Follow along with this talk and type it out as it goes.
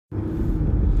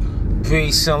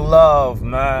Peace and love,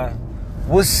 man.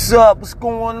 What's up? What's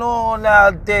going on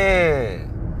out there?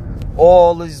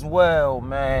 All is well,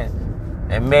 man.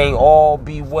 And may all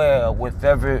be well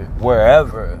wherever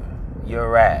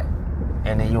you're at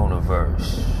in the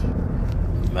universe.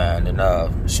 Man, and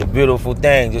it's a beautiful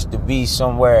thing just to be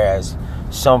somewhere,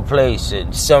 someplace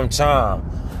at some time,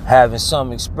 having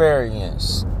some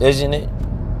experience, isn't it?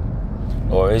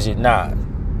 Or is it not?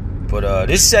 But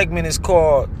this segment is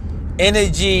called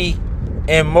Energy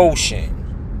and Motion.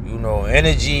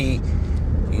 Energy,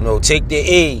 take the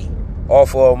E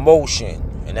off of emotion,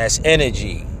 and that's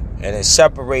energy. And it's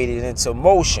separated into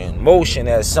motion. Motion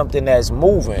as something that's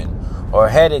moving or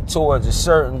headed towards a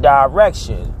certain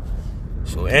direction.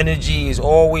 So energy is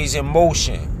always in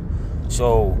motion.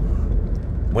 So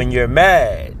when you're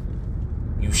mad,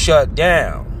 you shut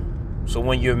down. So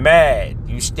when you're mad,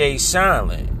 you stay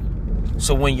silent.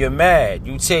 So when you're mad,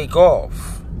 you take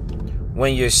off.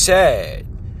 When you're sad,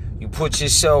 you put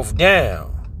yourself down.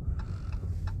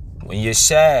 When you're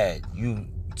sad, you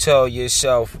tell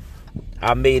yourself,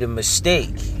 I made a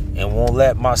mistake, and won't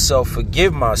let myself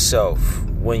forgive myself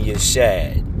when you're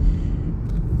sad.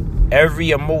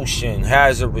 Every emotion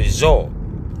has a result.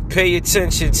 Pay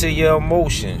attention to your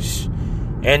emotions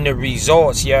and the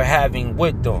results you're having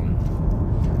with them.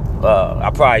 I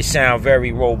probably sound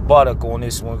very robotic on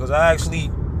this one because I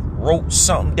actually wrote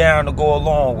something down to go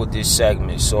along with this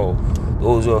segment. So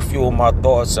those are a few of my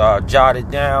thoughts I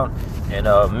jotted down. And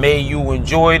may you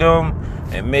enjoy them.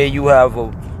 And may you have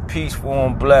a peaceful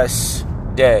and blessed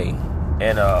day.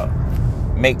 And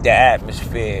make the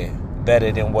atmosphere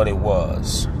better than what it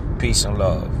was. Peace and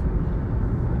love.